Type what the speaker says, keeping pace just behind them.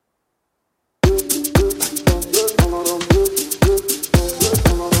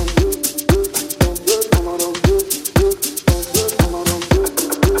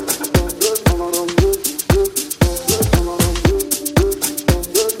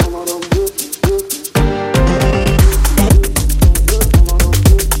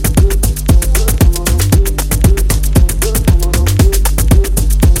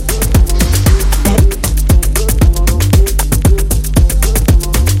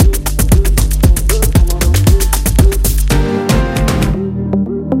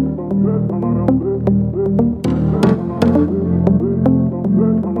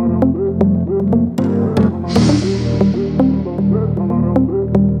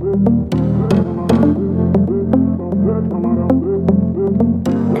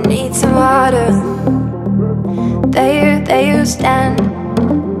water. There you stand.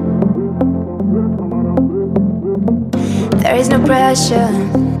 There is no pressure.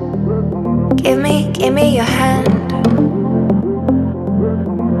 Give me your hand.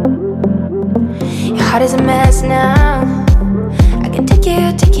 Your heart is a mess now. I can take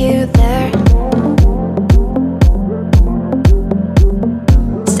you there.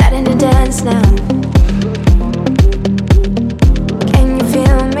 Starting to dance now. Can you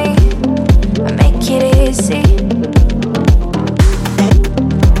feel me? I make it easy.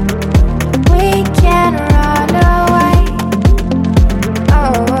 We can run away.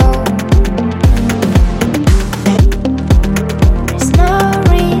 Oh, there's no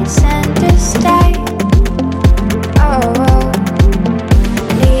reason to stay. Oh,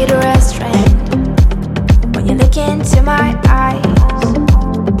 I need a restraint when you look into my eyes.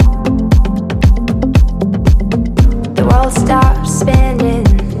 The world stops spinning.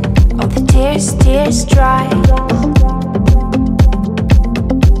 All the tears dry.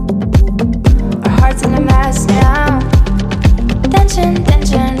 Our hearts in a mess now.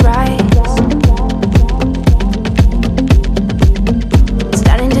 Tension rise.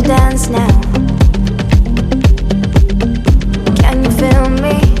 Starting to dance now. Can you feel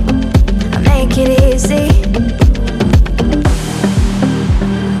me? I make it easy.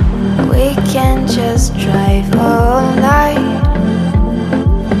 We can just drive all night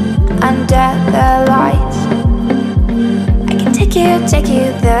under the lights. I can take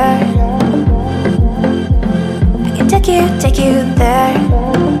you there. I can take you there.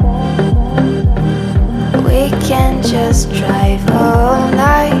 We can just drive all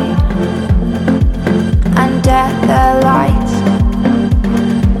night under the lights.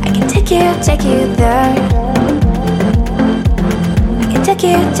 I can take you there. I can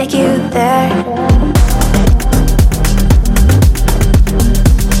take you there.